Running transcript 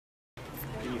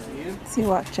See,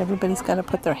 watch, everybody's got to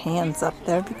put their hands up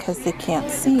there because they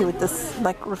can't see with this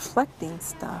like reflecting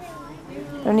stuff.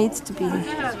 There needs to be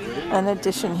an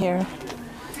addition here.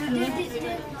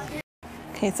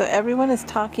 Okay, so everyone is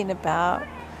talking about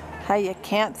how you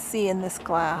can't see in this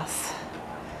glass.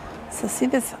 So see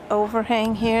this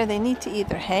overhang here? They need to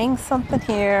either hang something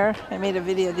here. I made a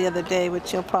video the other day,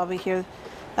 which you'll probably hear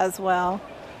as well.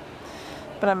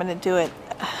 But I'm going to do it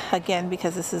again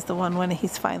because this is the one when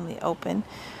he's finally open.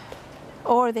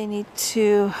 Or they need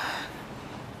to,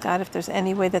 God, if there's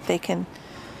any way that they can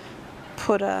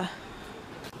put a,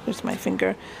 here's my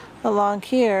finger, along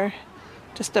here,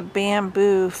 just a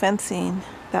bamboo fencing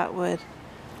that would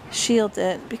shield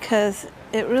it, because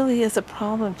it really is a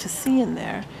problem to see in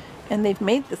there. And they've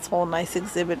made this whole nice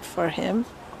exhibit for him,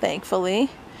 thankfully.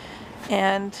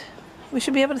 And we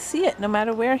should be able to see it no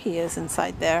matter where he is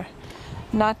inside there.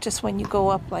 Not just when you go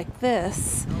up like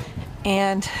this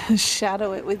and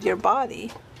shadow it with your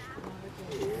body.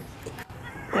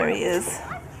 There he is.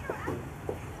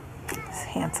 This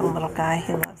handsome little guy.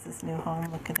 He loves his new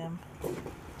home. Look at him.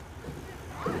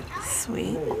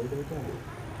 Sweet.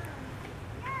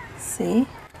 See?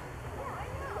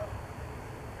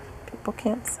 People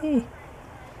can't see.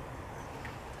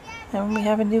 And when we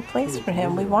have a new place for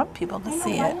him, we want people to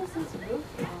see it.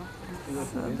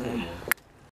 So there.